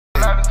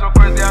so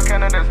crazy I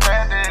can't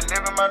understand it.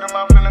 Living my dream,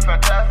 I'm feeling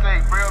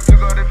fantastic. Real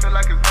people, they feel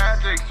like it's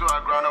magic. So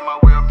I grind on my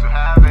way up to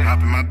have it.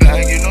 Hop in my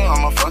bag, you know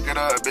I'ma fuck it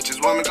up.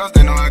 Bitches want me cause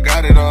they know I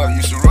got it all.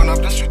 Used to run up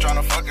the street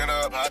tryna fuck it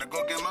up. Had to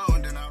go get my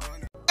own, then I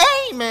run it.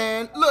 Hey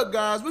man, look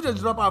guys, we just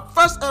dropped our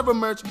first ever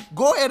merch.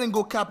 Go ahead and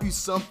go cop you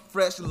some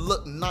fresh,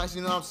 look nice,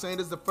 you know what I'm saying?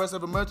 This is the first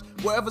ever merch,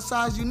 whatever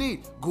size you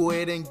need. Go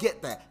ahead and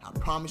get that. I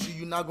promise you,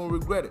 you're not gonna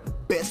regret it.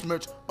 Best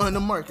merch on the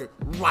market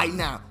right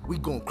now. We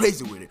going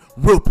crazy with it.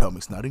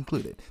 RealPelmx not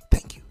included.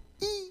 Thank you.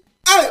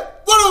 Hey,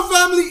 what up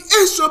family?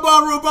 It's your boy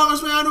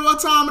RealPelmx, man. I know what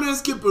time it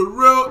is. Keep it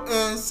real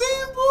and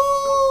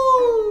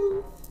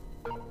simple.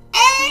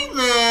 Hey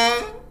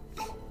man.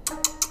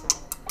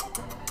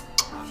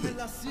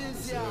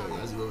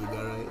 That's what we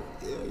got right.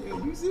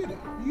 Yeah, you see it.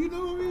 You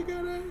know what we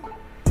got right.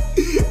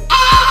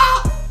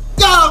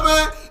 Yo,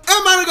 man. Hey,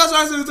 man, guys,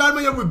 right in the time,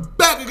 man. We're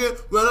back again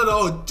with another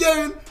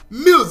Algerian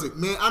music,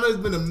 man. I know it's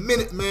been a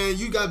minute, man.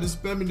 You guys been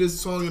spamming this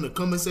song in the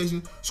comment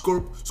section.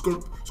 Skorp,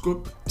 Skorp,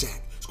 Skorp,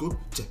 Jack. Skorp,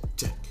 Jack,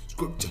 Jack.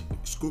 Skorp, Jack.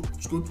 Skorp,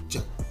 Skorp,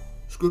 Jack.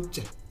 Skorp,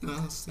 Jack. You know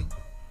what I'm saying?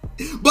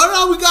 But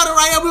now we got it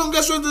right here. We're gonna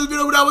get straight into the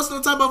video without wasting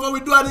no time. Before we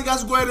do, I need you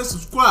guys to go ahead and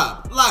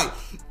subscribe, like,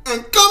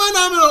 and comment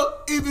down below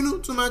if you're new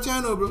to my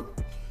channel, bro. You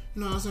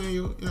know what I'm saying?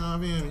 You know what I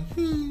mean?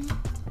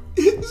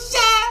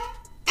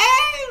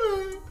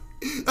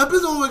 And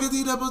please don't forget to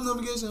hit that post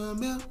notification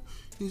bell.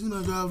 You see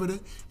my drive over there?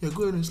 Yeah,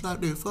 go ahead and slap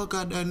the fuck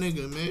out that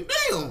nigga, man.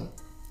 Damn!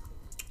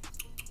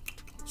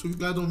 So you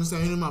guys don't miss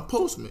out any of my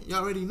posts, man. Y'all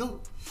already know.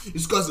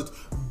 It's because it's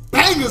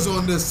bangers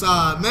on this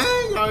side, man.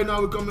 Y'all already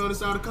know we coming on this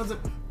side of the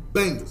content.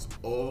 Bangers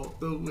all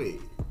the way.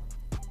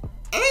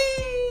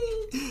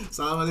 Hey!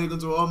 Salam alaikum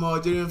to all my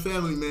Algerian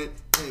family, man.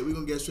 Hey, we're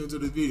gonna get straight into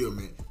the video,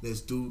 man. Let's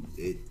do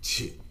it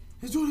shit.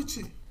 Let's do it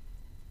shit.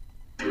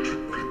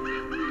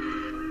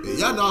 Hey,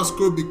 y'all know how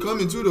Skorp be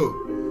coming too, though.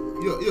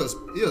 You're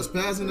a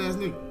spazzing ass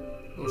nigga.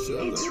 Oh shit.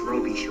 It's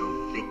Roby Show,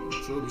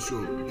 bitch. Roby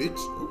Show,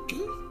 bitch.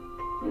 Okay.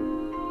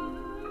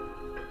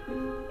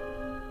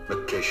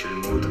 Location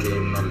mood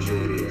game in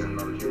Algeria.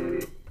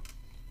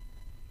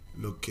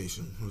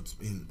 Location what's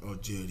in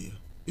Algeria.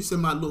 You said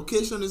my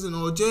location is in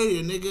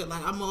Algeria, nigga.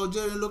 Like I'm an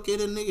Algerian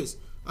located niggas.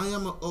 I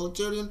am an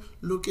Algerian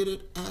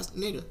located ass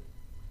nigga.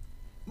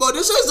 But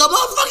this is a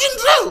motherfucking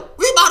drill.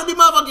 We about to be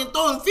motherfucking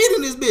throwing feet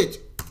in this bitch.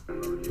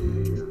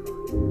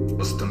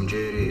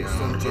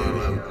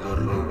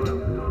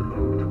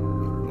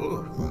 Oh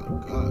my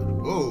god.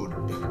 Oh.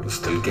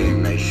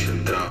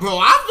 Bro,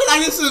 I feel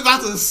like this is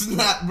about to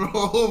snap, bro.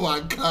 Oh my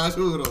gosh.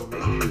 Hold on, bro.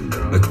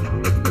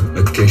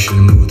 مكاش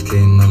الموت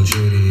كاين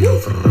الجيريا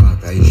في الراب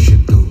عيش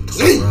الدود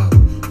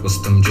الصراب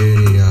وسط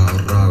مجيريا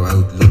عراو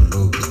عاود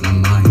للروب اسمع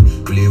ماي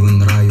ولي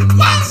وين رايو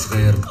ماي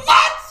صغير.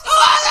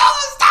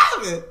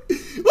 Stop it!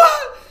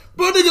 What?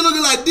 Bro, nigga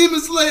looking like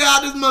Demon Slayer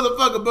out this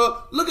motherfucker,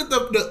 bro. Look at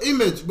the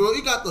image, bro.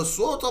 He got the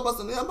sword top us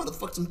in there. I'm about to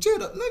fuck some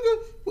shit up, nigga.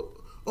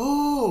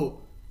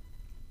 Oh,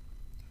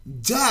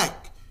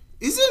 Jack.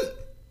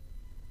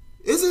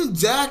 Isn't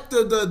Jack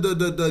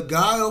the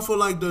guy off of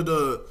like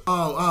the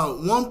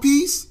One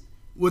Piece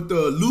with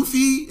the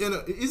Luffy and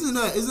isn't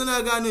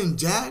that guy named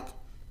Jack?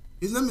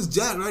 His name is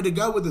Jack, right? The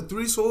guy with the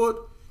 3 sword.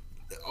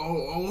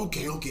 Oh,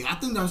 okay. I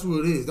think that's who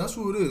it is. That's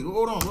who it is.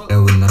 Hold on, bro.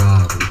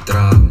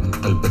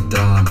 قلب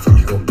الدرام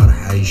فرح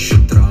وقرح عيش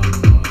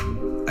الدراما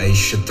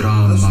عيش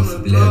الدراما في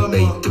بلا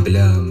بيت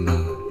بلا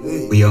ما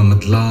ويوم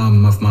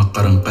ظلامة في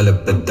مقر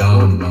انقلب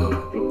بالدامة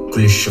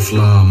كل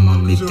الشفلامة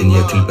من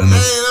الدنيا كلبة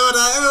مس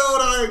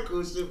كل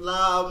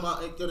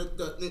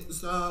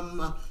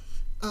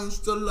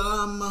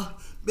الشفلامة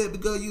baby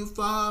girl you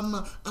fine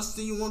I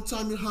see you one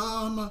time you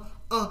hammer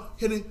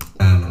hit it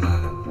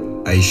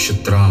عيش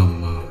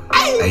الدراما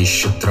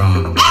عيش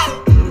الدراما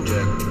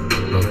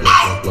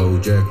لو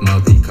جاك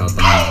ماضي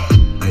كاطان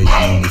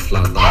عيشوني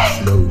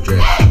فلاطاش لو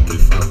جاك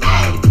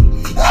الفاطان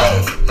فيك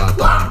زعافي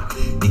بطاطا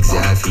ديك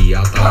زعافي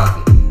يا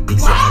طاطي ديك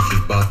زعافي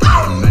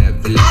بطاطا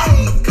ما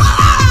بلاد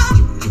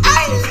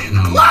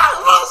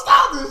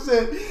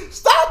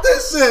Stop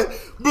this shit,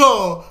 bro.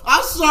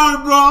 I'm sorry,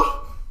 bro.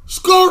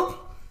 Skorp,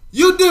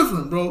 you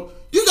different, bro.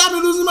 You got me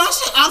losing my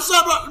shit. I'm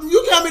sorry, bro. You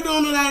can't be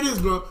doing it like this,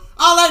 bro.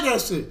 I like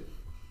that shit.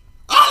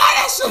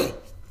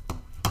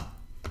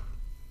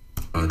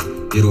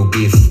 ديرو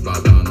بيف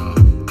بعضانا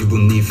جيبو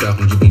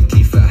النفاق نجيب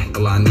الكفاح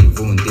طلع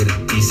نيفو ندير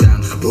التيسان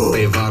نخبط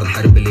بيفار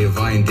نحارب لي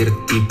فاي ندير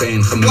التيبين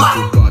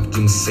نخمم كوباك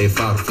جيم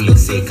السيفار في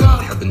الكسيكار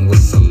نحب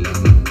نوصل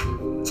لما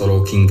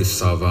صلو كينج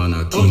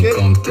السافانا كينج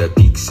كونغ تا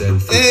بيكسل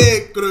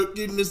Hey,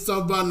 كينج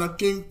السافانا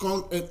كينج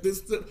كونغ at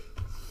this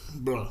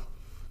bro.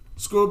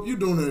 Skorp, you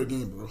doing it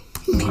again, bro.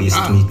 ليست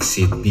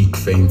ميكسيت بيك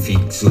فاهم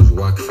فيك زوج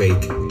واك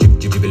فيك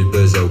جيب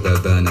البازا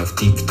وبابانا في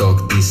تيك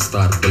توك دي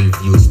ستار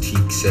بالفيوز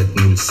تيك سات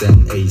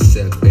نولسان اي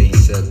ساب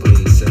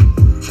ريلسان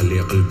خلي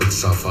قلبك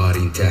سفاري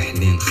نتا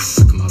حنين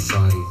خصك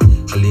مصاري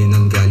خلينا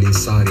نقع لي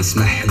صاري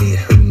اسمح لي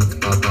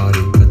حلمك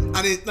طاطاري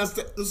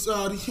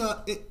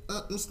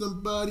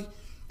somebody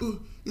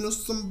you know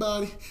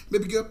somebody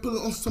baby girl pull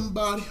it on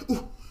somebody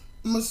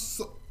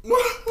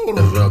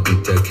الراب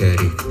انت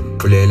كاري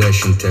ولا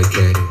علاش انت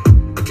كاري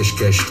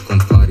مكاش تكون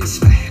باري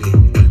اسمح لي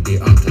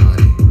قلبي انت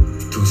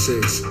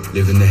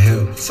live in the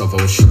hell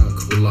صافا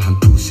وشراك والله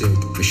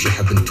متوسك مش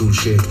يحب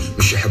نتوشك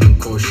مش يحب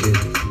نكوشك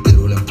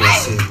ديروا لا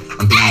بوسك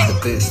I'm being the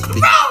best Bro,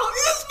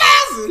 he's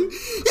spazzing.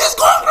 He's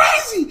going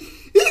crazy.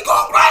 He's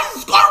going crazy.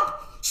 Skorp,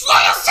 slow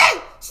your shit.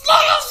 Slow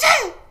your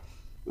shit.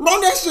 Run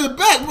that shit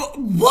back, bro.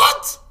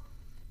 What?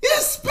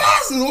 He's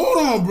spazzing. Hold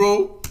on, bro.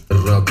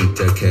 الراب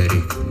انت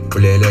كاري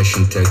والعلاش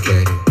انت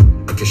كاري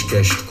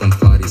كاش تكون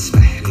باري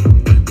اسمحلي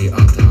قلبي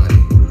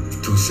اطاري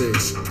 2-6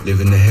 live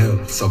in the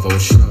hell صافا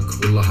وشراك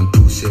والله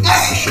متوسك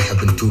مش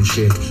يحب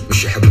نتوشك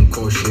مش يحب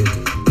نكوشك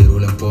ديروا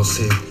لا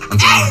بوسك I'm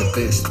being the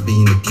best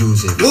being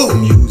abusive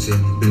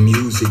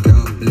بالميوزك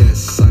God bless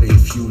صار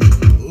infusion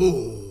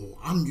Oh,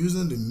 I'm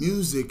using the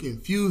music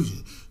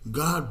infusion.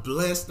 God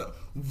bless the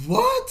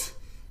what?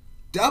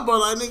 That bro,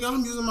 like nigga,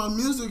 I'm using my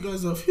music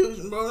as a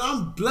fusion, bro.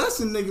 I'm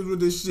blessing niggas with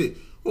this shit.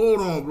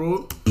 Hold on,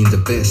 bro. Being the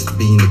best,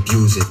 being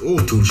abusive. Oh,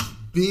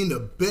 being the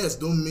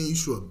best don't mean you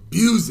should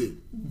abuse it.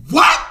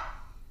 What?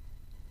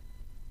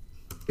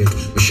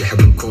 مش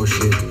يحب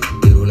نكوشك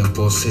ديروا لا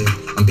بوسك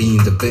I'm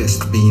being the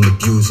best, being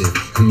abusive.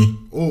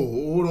 Oh,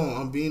 hold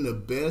on. I'm being the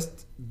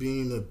best,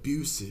 being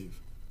abusive.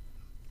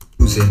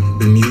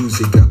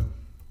 بالميوزك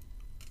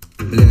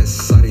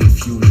bless صار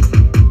infusion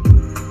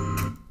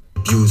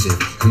abusive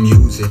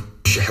music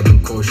مش يحب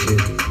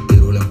نكوشك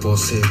ديروا لا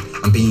بوسك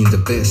I'm being the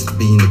best,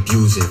 being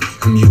abusive.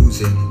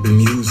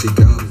 بالميوزك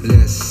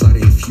bless صار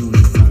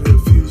infusion.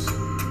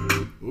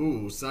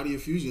 Oh, Saudi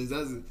Fusion.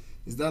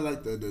 Is that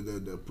like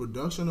the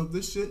production of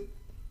this shit?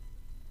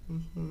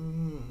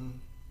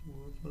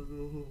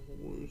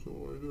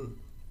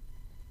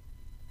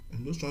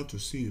 I'm just trying to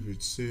see if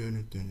it say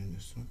anything in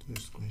this on the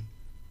screen.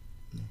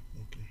 No,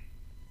 okay.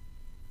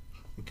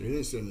 Okay, it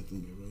didn't say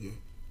anything there, bro. Yeah.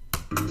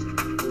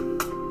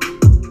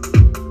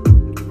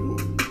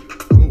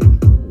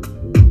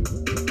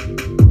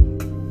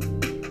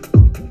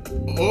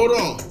 Hold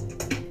on.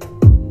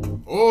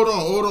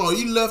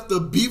 He left the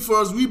beat for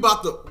us. We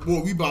about to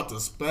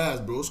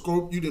spaz, bro.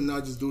 Skorp, you did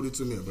not just do this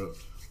to me, bro.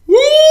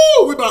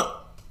 Woo! We about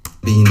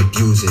being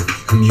abusive,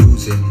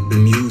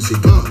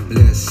 بالميوزك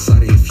bless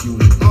صار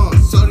infusion.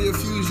 Saudi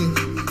Fusion.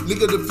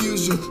 Look at the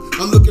fusion.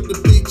 I'm looking at the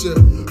picture.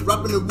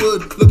 Rapping the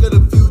wood. Look at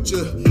the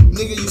future.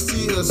 Nigga, you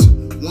see us.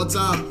 One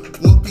time,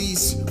 one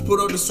piece. Put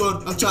on the sword.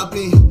 I'm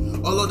chopping.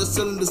 All of the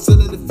cylinder,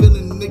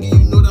 feeling. Nigga,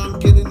 you know that I'm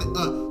getting it.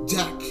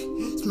 Jack.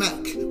 Smack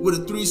with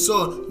a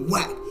 3-sword,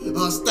 whack,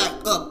 stack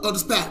up, other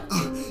stack,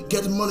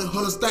 get the money,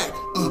 100 stack,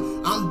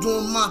 I'm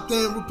doing my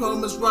thing,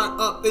 RealPelmx right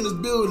up in this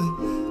building,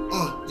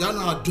 y'all know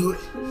how to do it,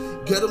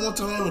 get it one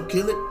time, I'm gonna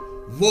kill it,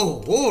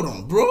 whoa, hold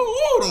on, bro,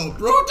 that's,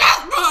 bro,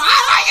 I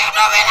like you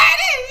do me like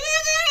this,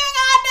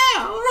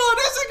 goddamn, bro,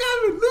 this shit got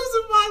me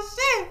losing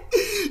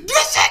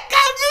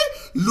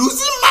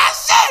my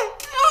shit,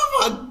 oh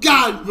my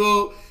God, bro,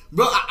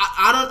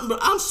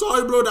 I'm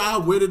sorry, bro, that I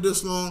waited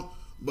this long,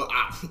 but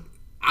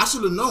I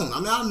should have known. I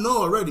mean, I know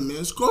already,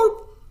 man.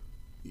 Skorp,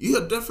 you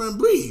a different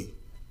breed.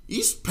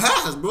 He's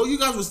past, bro. You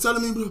guys was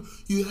telling me, bro,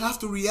 you have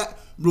to react.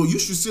 Bro, you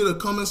should see the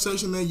comment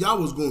section, man. Y'all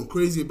was going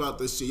crazy about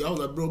this shit. Y'all was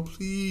like, bro,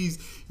 please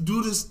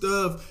do this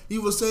stuff. He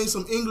was saying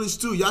some English,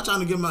 too. Y'all trying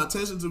to get my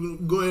attention to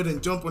go ahead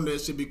and jump on that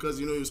shit because,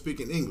 you know, you're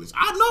speaking English.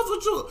 I know for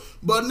sure.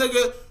 But,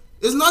 nigga,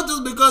 it's not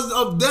just because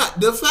of that.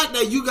 The fact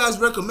that you guys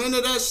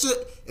recommended that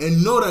shit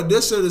and know that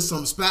this shit is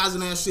some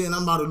spazzing ass shit and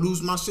I'm about to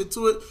lose my shit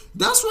to it,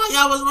 that's why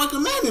y'all was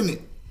recommending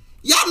it.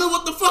 Y'all know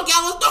what the fuck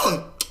y'all was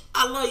doing.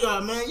 I love y'all,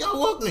 man. Y'all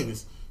woke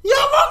niggas.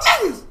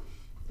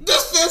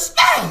 This shit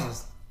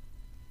spaz.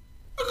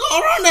 We're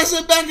gonna run that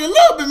shit back a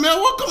little bit, man.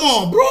 Well, come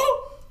on, bro.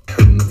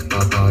 حلمك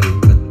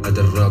عطاري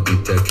هذا الراب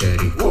انت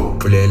كاري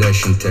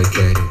والعلاش انت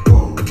كاري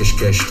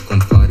كاش تكون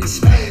باري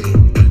اسمحلي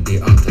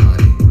قلبي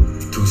اطاري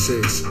 2-6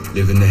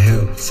 live in the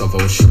hell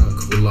صافا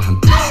وشراك والله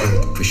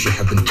متوشك مش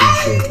يحب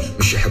نتوشك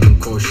مش يحب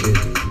نكوشك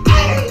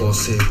ديروا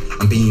بوسك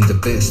I'm being the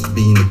best,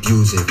 being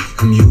abusive.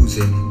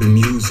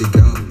 بالميوزك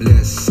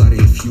bless صار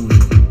infusion.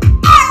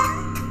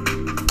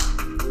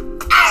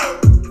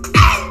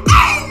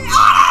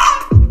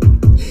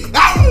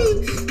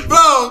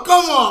 Bro,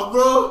 come on,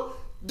 bro.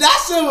 That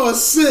shit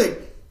was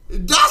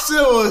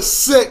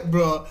sick,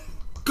 bro.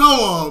 Come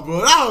on,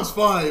 bro. That was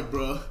fire,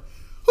 bro.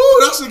 Ooh,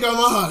 that shit got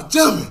my heart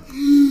jumping.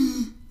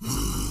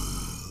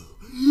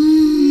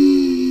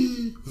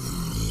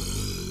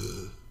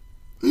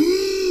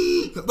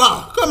 Bro,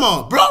 come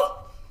on, bro.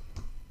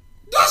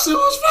 That shit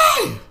was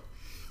fire.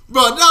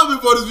 Bro, that'll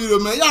be for this video,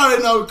 man. Y'all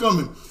already know we're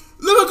coming.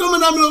 Leave a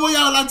comment down below what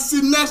y'all like to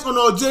see next on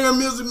our JM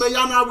Music, man.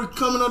 Y'all know we're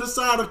coming on the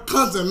side of the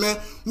content, man.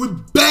 We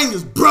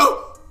bangers,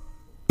 bro.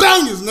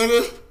 Bangers,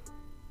 nigga.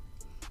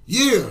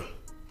 Yeah.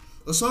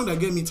 A song that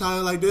get me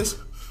tired like this,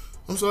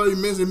 I'm sorry, it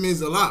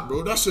means a lot,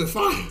 bro. That shit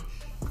fire.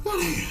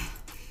 I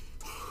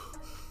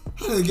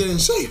didn't get in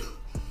shape.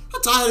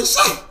 I'm tired of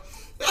shape.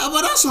 Yeah,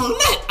 but that song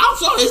lit. I'm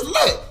sorry, it's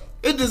lit.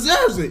 It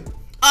deserves it.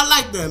 I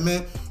like that,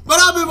 man. But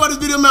I'll be for this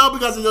video, man. I hope you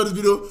guys enjoyed this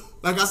video.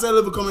 Like I said,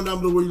 leave a comment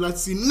down below what you'd like to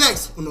see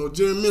next on our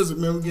JM Music,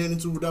 man. We're getting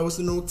into it without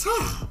wasting no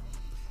time.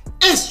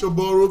 It's your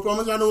boy,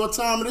 RealPelmx. I know what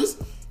time it is.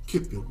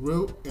 Keep it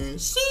real and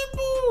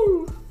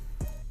simple.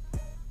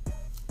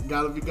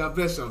 God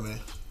bless y'all, man.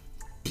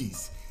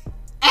 Peace.